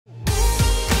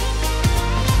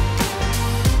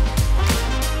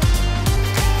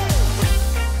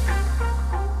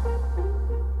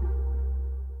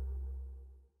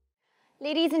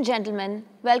Ladies and gentlemen,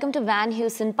 welcome to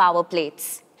Heusen Power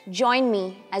Plates. Join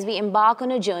me as we embark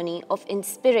on a journey of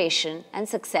inspiration and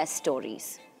success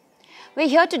stories. We're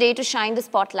here today to shine the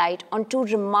spotlight on two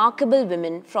remarkable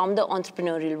women from the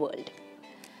entrepreneurial world.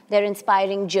 Their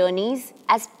inspiring journeys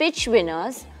as pitch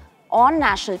winners on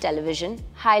national television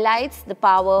highlights the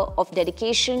power of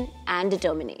dedication and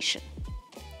determination.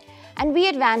 And we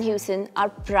at Heusen are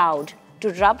proud to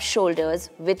rub shoulders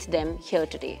with them here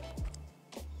today.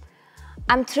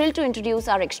 I'm thrilled to introduce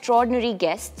our extraordinary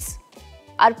guests,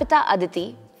 Arpita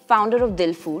Aditi, founder of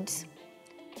Dil Foods,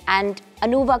 and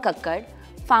Anuva Kakkar,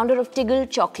 founder of Tiggle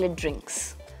Chocolate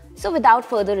Drinks. So without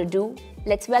further ado,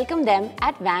 let's welcome them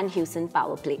at Heusen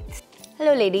Power Plates.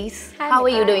 Hello ladies, how are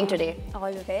you doing today?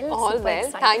 All well. All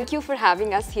well. Thank you for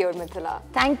having us here, Mithila.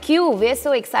 Thank you. We're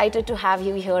so excited to have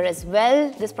you here as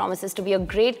well. This promises to be a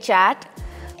great chat.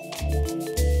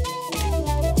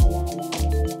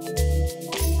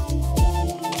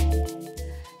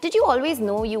 Did you always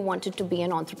know you wanted to be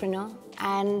an entrepreneur?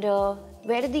 And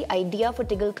where did the idea for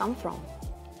Tiggle come from?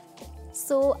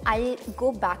 So I'll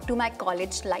go back to my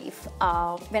college life.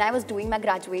 When I was doing my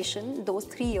graduation, those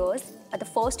 3 years, the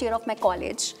first year of my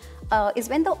college, is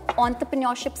when the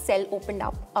entrepreneurship cell opened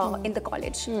up in the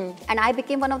college. And I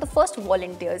became one of the first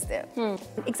volunteers there.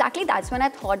 Exactly that's when I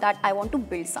thought that I want to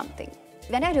build something.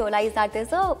 When I realized that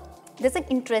there's an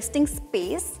interesting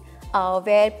space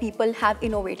where people have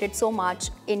innovated so much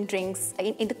in drinks,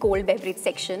 in the cold beverage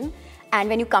section. And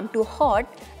when you come to hot,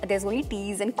 there's only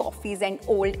teas and coffees and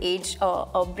old age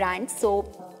brands.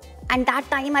 So, and that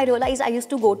time I realized I used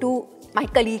to go to my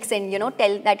colleagues and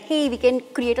tell that, hey, we can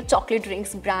create a chocolate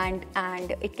drinks brand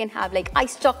and it can have like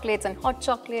iced chocolates and hot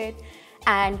chocolate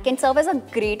and can serve as a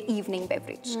great evening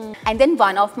beverage. And then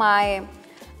one of my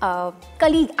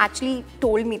colleague actually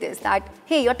told me this, that,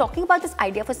 hey, you're talking about this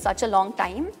idea for such a long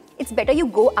time. It's better you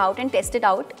go out and test it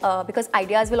out because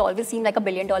ideas will always seem like $1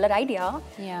 billion idea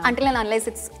until and unless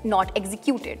it's not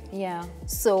executed.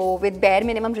 So with bare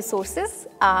minimum resources,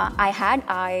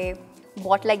 I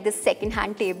bought like this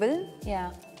second-hand table,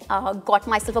 got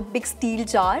myself a big steel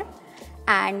jar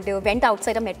and went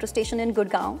outside a metro station in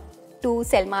Gurgaon to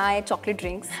sell my chocolate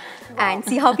drinks and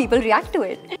see how people react to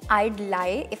it. I'd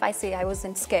lie if I say I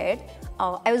wasn't scared.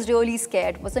 I was really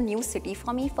scared. It was a new city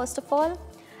for me, first of all.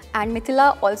 And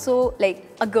Mithila, also like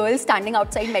a girl standing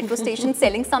outside metro station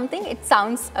selling something, it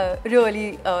sounds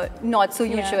really not so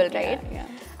usual, right?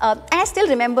 And I still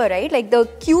remember, right, like the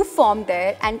queue formed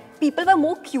there and people were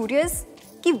more curious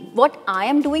what I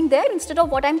am doing there instead of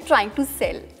what I'm trying to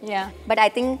sell. But I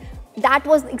think that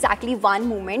was exactly one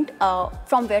moment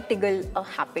from where Tiggle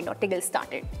happened or Tiggle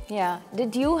started.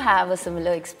 Did you have a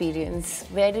similar experience?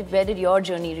 Where did your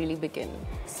journey really begin?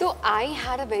 So I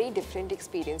had a very different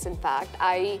experience. In fact,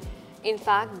 I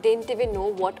didn't even know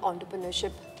what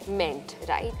entrepreneurship meant,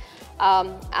 right?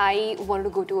 I wanted to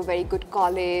go to a very good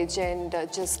college and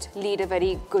just lead a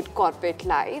very good corporate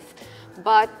life.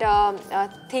 But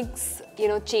things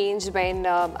changed when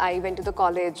I went to the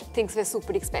college. Things were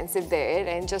super expensive there,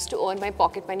 and just to earn my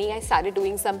pocket money, I started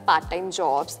doing some part-time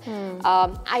jobs.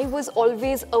 I was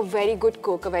always a very good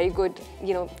cook, a very good,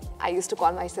 I used to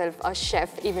call myself a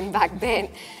chef even back then.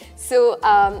 So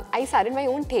I started my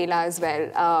own thela as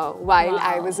well while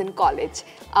I was in college.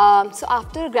 So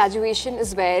after graduation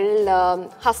as well,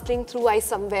 hustling through, I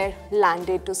somewhere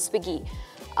landed to Swiggy.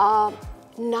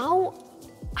 Now,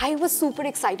 I was super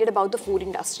excited about the food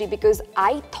industry because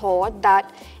I thought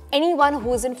that anyone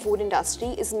who's in food industry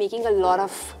is making a lot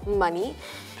of money,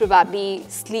 probably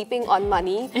sleeping on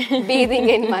money, bathing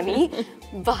in money.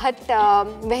 But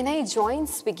when I joined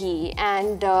Swiggy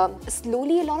and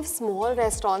slowly a lot of small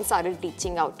restaurants started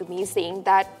reaching out to me saying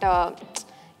that,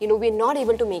 we're not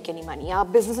able to make any money. Our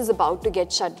business is about to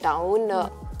get shut down.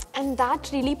 And that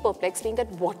really perplexed me,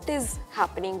 that what is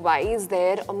happening? Why is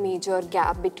there a major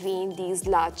gap between these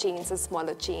large chains and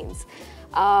smaller chains?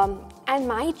 And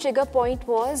my trigger point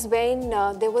was when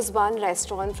there was one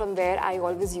restaurant from where I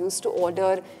always used to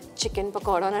order chicken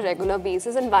pakora on a regular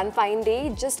basis, and one fine day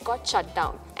it just got shut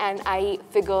down. And I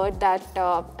figured that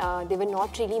they were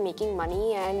not really making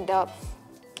money, and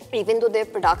even though their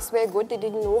products were good, they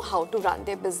didn't know how to run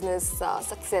their business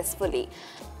successfully.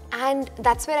 And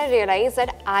that's where I realized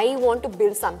that I want to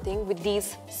build something with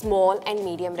these small and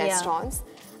medium restaurants.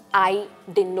 I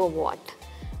didn't know what.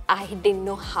 I didn't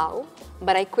know how,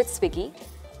 but I quit Swiggy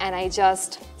and I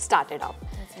just started up.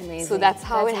 That's amazing. So that's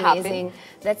how it happened.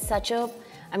 That's such a,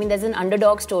 there's an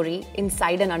underdog story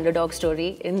inside an underdog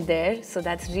story in there. So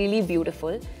that's really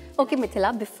beautiful. Okay,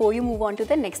 Mithila, before you move on to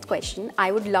the next question,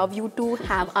 I would love you to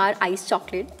have our iced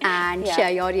chocolate and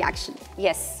share your reaction.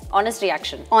 Yes, honest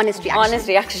reaction. Honest reaction. Honest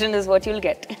reaction is what you'll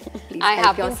get. Please I help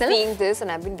have been yourself. seeing this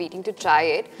and I've been waiting to try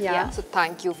it. Yeah. So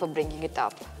thank you for bringing it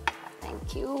up.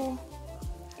 Thank you.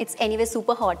 It's anyway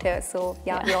super hot here, so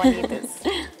yeah, we all need this.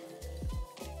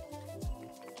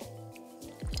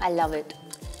 I love it.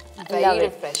 I Very love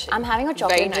refreshing. it. I'm having a Very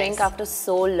chocolate nice. drink after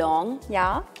so long.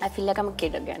 Yeah. I feel like I'm a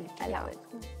kid again. I love it.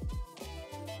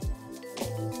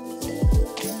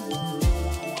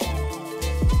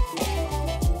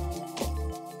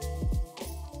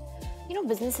 You know,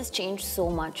 business has changed so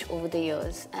much over the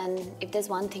years, and if there's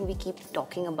one thing we keep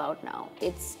talking about now,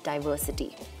 it's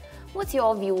diversity. What's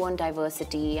your view on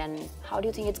diversity, and how do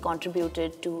you think it's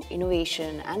contributed to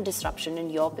innovation and disruption in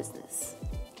your business?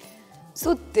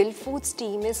 So Dil Foods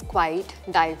team is quite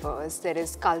diverse. There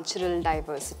is cultural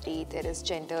diversity, there is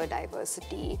gender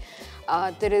diversity,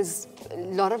 there is a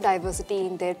lot of diversity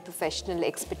in their professional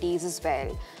expertise as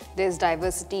well. There's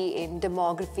diversity in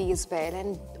demography as well,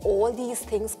 and all these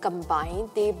things combined,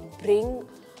 they bring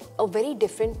a very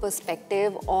different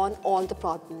perspective on all the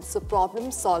problems. So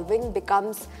problem solving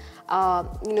becomes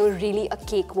really a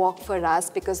cakewalk for us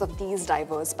because of these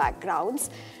diverse backgrounds.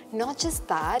 Not just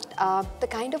that, the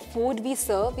kind of food we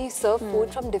serve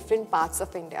food from different parts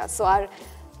of India. So our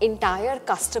entire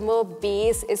customer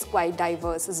base is quite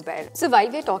diverse as well. So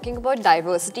while we're talking about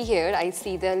diversity here, I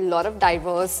see there are a lot of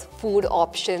diverse food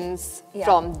options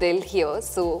from Dil here.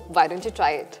 So why don't you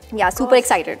try it? Yeah, super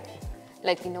excited.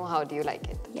 Let me know how do you like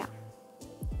it. Yeah.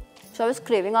 So I was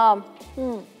craving a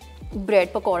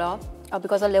bread pakoda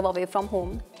because I live away from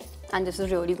home, and this is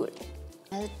really good.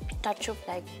 A touch of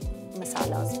like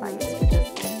masala spice, which is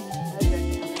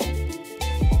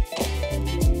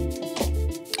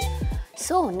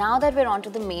So now that we're on to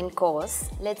the main course,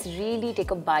 let's really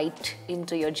take a bite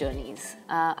into your journeys.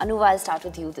 Anuva, I'll start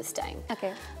with you this time.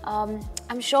 Okay.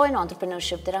 I'm sure in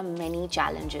entrepreneurship there are many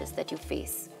challenges that you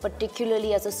face,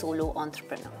 particularly as a solo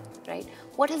entrepreneur, right?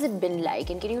 What has it been like,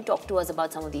 and can you talk to us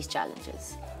about some of these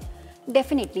challenges?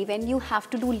 Definitely, when you have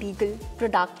to do legal,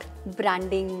 product,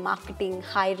 branding, marketing,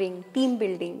 hiring, team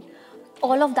building,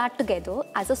 all of that together,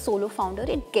 as a solo founder,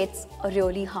 it gets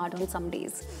really hard on some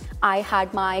days. I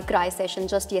had my cry session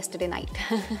just yesterday night,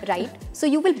 right? So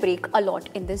you will break a lot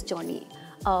in this journey.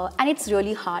 And it's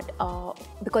really hard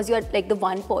because you're like the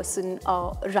one person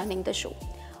running the show.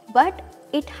 But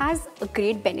it has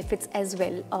great benefits as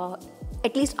well.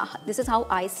 At least this is how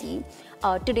I see.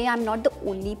 Today I'm not the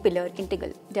only pillar in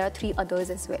Tiggle. There are 3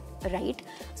 others as well, right?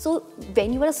 So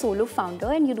when you are a solo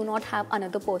founder and you do not have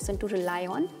another person to rely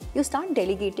on, you start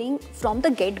delegating from the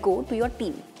get-go to your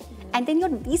team. And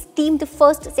then these team, the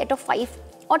first set of 5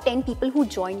 or 10 people who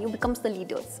join you becomes the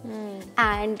leaders.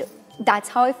 And that's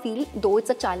how I feel, though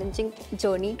it's a challenging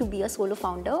journey to be a solo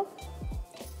founder,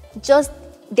 just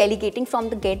delegating from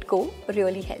the get-go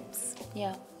really helps.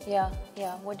 Yeah.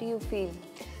 What do you feel?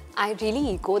 I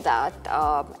really echo that.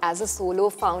 As a solo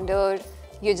founder,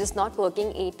 you're just not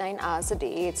working 8-9 hours a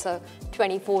day. It's a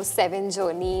 24/7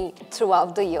 journey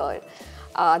throughout the year.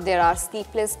 There are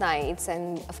sleepless nights,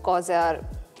 and of course there are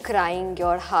crying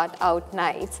your heart out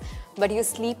nights, but you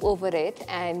sleep over it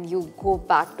and you go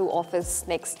back to office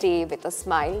next day with a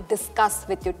smile, discuss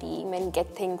with your team and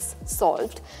get things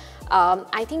solved.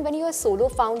 I think when you're a solo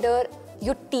founder,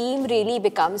 your team really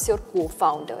becomes your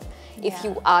co-founder. If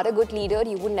you are a good leader,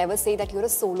 you would never say that you're a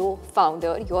solo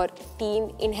founder. Your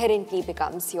team inherently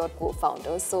becomes your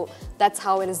co-founder. So that's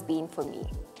how it has been for me.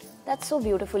 That's so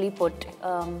beautifully put.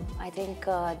 I think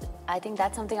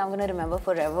that's something I'm going to remember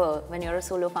forever. When you're a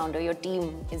solo founder, your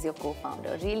team is your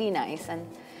co-founder. Really nice. And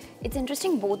it's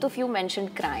interesting, both of you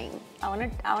mentioned crying. I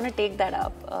want to take that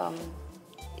up.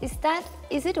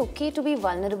 Is it okay to be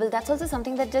vulnerable? That's also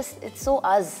something that it's so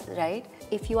us, right?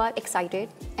 If you are excited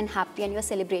and happy and you're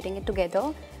celebrating it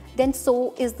together, then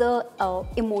so is the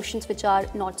emotions which are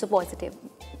not so positive.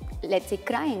 Let's say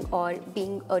crying or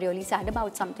being really sad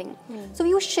about something. So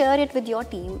you share it with your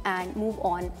team and move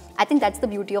on. I think that's the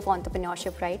beauty of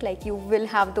entrepreneurship, right? Like you will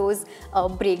have those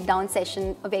breakdown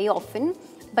sessions very often,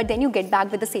 but then you get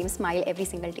back with the same smile every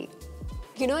single day.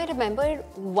 You know, I remember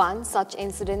one such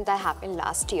incident that happened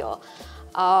last year.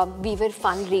 We were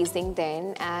fundraising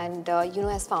then, and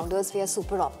as founders, we are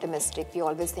super optimistic. We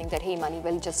always think that, hey, money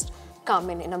will just come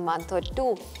in a month or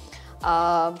 2.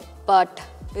 But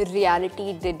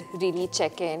reality did really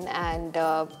check in, and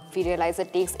we realized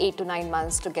it takes 8 to 9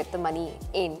 months to get the money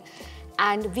in.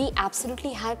 And we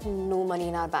absolutely had no money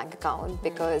in our bank account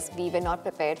because we were not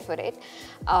prepared for it.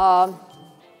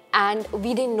 And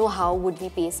we didn't know how would we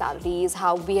pay salaries,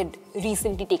 how we had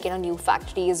recently taken a new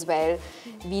factory as well.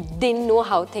 We didn't know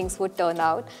how things would turn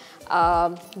out.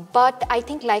 But I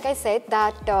think, like I said,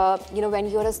 that when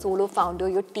you're a solo founder,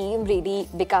 your team really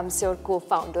becomes your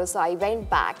co-founder. So I went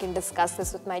back and discussed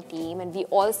this with my team, and we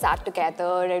all sat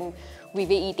together and we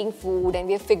were eating food and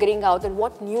we were figuring out that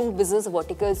what new business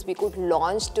verticals we could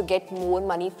launch to get more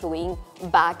money flowing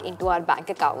back into our bank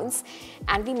accounts.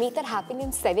 And we made that happen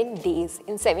in 7 days.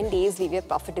 In 7 days, we were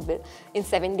profitable. In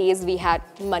 7 days, we had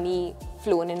money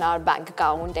flown in our bank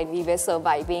account and we were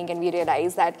surviving, and we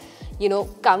realized that,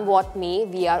 come what may,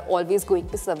 we are always going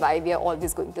to survive. We are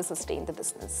always going to sustain the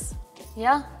business.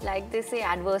 Yeah, like they say,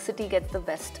 adversity gets the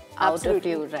best out of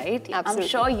you, right? Absolutely. I'm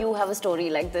sure you have a story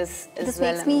like this as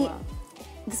well.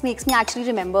 This makes me actually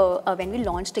remember when we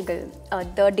launched Tiggle,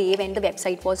 the day when the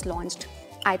website was launched.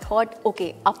 I thought,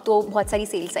 okay, अब तो बहुत सारी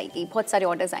sales आएगी, बहुत सारे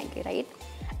orders आएंगे, right?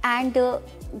 And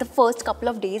the first couple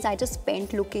of days, I just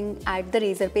spent looking at the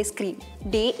Razorpay screen,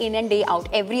 day in and day out.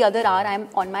 Every other hour, I'm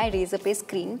on my Razorpay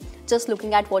screen, just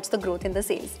looking at what's the growth in the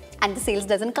sales. And the sales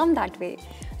doesn't come that way,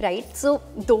 right? So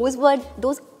those were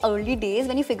those early days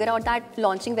when you figure out that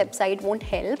launching website won't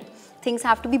help. Things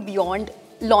have to be beyond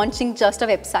launching just a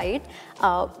website.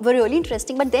 Were really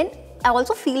interesting. But then I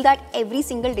also feel that every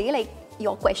single day, like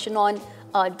your question on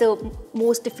the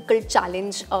most difficult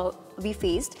challenge we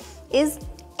faced is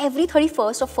every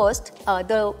 31st of 1st,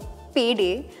 the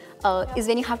payday is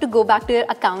when you have to go back to your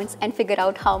accounts and figure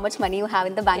out how much money you have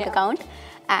in the bank account.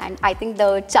 And I think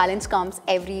the challenge comes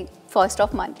every 1st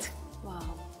of month.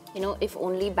 Wow. If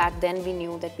only back then we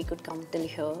knew that we could come till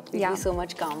here, we'd be so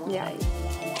much calmer, right?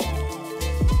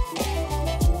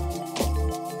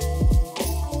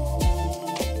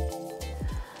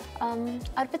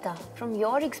 Arpita, from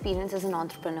your experience as an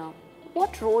entrepreneur,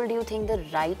 what role do you think the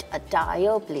right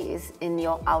attire plays in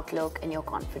your outlook and your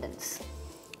confidence?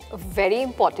 A very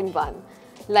important one.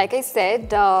 Like I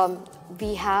said,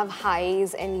 we have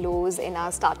highs and lows in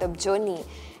our startup journey.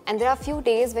 And there are a few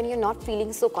days when you're not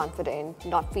feeling so confident,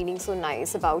 not feeling so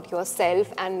nice about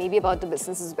yourself and maybe about the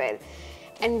business as well.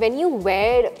 And when you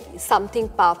wear something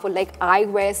powerful, like I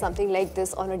wear something like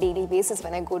this on a daily basis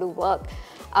when I go to work,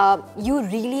 you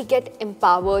really get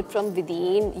empowered from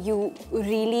within. You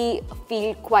really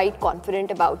feel quite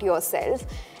confident about yourself.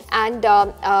 And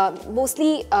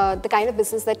mostly the kind of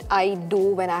business that I do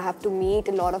when I have to meet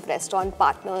a lot of restaurant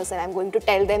partners and I'm going to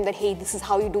tell them that, hey, this is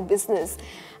how you do business,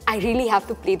 I really have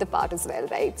to play the part as well,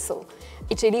 right? So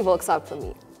it really works out for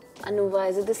me. Anuva,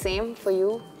 is it the same for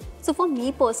you? So for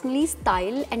me personally,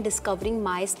 style and discovering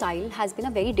my style has been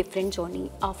a very different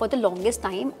journey. For the longest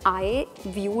time, I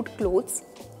viewed clothes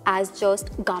as just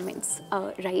garments,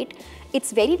 right?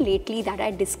 It's very lately that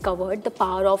I discovered the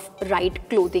power of right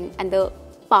clothing and the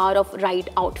power of right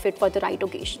outfit for the right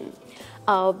occasion.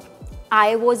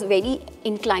 I was very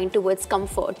inclined towards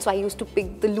comfort, so I used to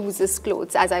pick the loosest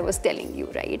clothes, as I was telling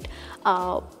you, right?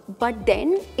 But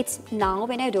then it's now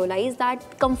when I realize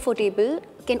that comfortable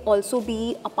can also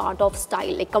be a part of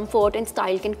style, like comfort and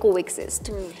style can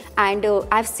coexist. And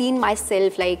I've seen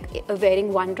myself like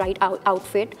wearing one right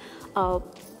outfit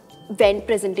when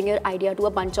presenting your idea to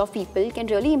a bunch of people can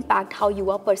really impact how you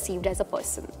are perceived as a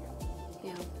person.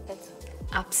 Yeah, that's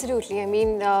absolutely. I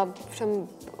mean,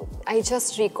 I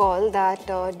just recall that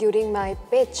during my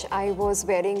pitch, I was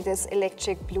wearing this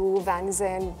electric blue Van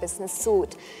Zandt business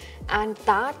suit, and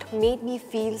that made me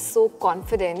feel so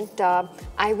confident.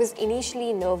 I was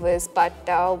initially nervous, but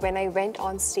when I went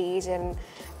on stage and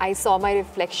I saw my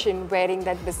reflection wearing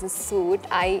that business suit,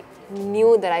 I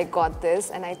knew that I got this,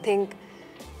 and I think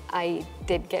I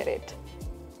did get it.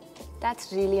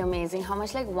 That's really amazing how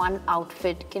much like one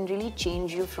outfit can really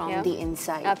change you from the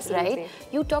inside, absolutely. right?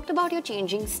 You talked about your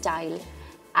changing style.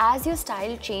 As your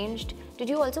style changed, did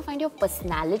you also find your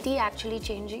personality actually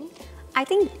changing? I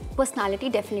think personality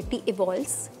definitely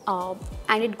evolves,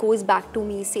 and it goes back to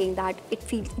me saying that it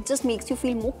just makes you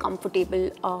feel more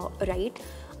comfortable, right?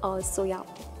 So yeah.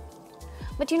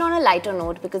 But on a lighter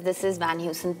note, because this is Van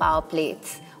Heusen Power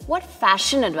Plates, what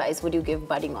fashion advice would you give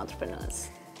budding entrepreneurs?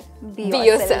 Be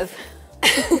yourself.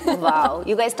 Wow,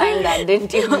 you guys timed that,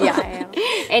 didn't you? Yeah.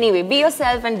 Anyway, be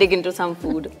yourself and dig into some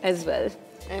food as well.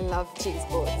 I love cheese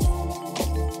boards.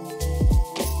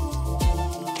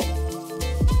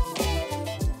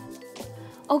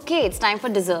 Okay, it's time for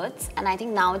desserts, and I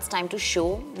think now it's time to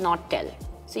show, not tell.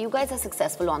 So you guys are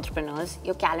successful entrepreneurs.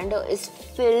 Your calendar is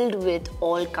filled with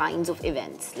all kinds of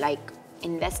events like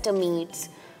investor meets,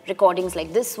 recordings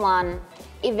like this one,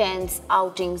 events,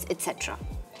 outings, etc.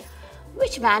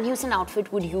 Which Van Heusen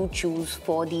outfit would you choose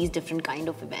for these different kind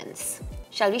of events?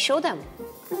 Shall we show them?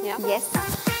 Yeah. Yes.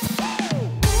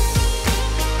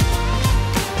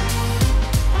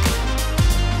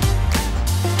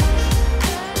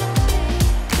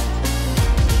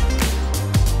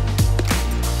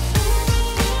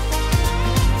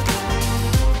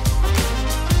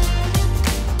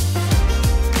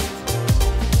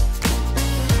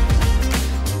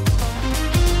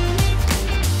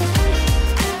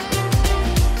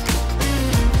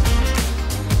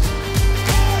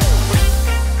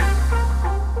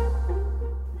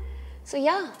 So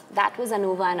yeah, that was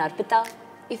Anuva and Arpita.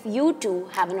 If you too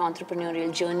have an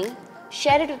entrepreneurial journey,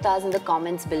 share it with us in the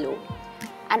comments below.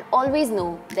 And always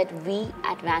know that we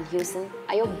at Van Heusen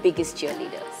are your biggest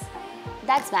cheerleaders.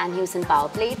 That's Van Heusen Power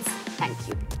Plates. Thank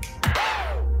you.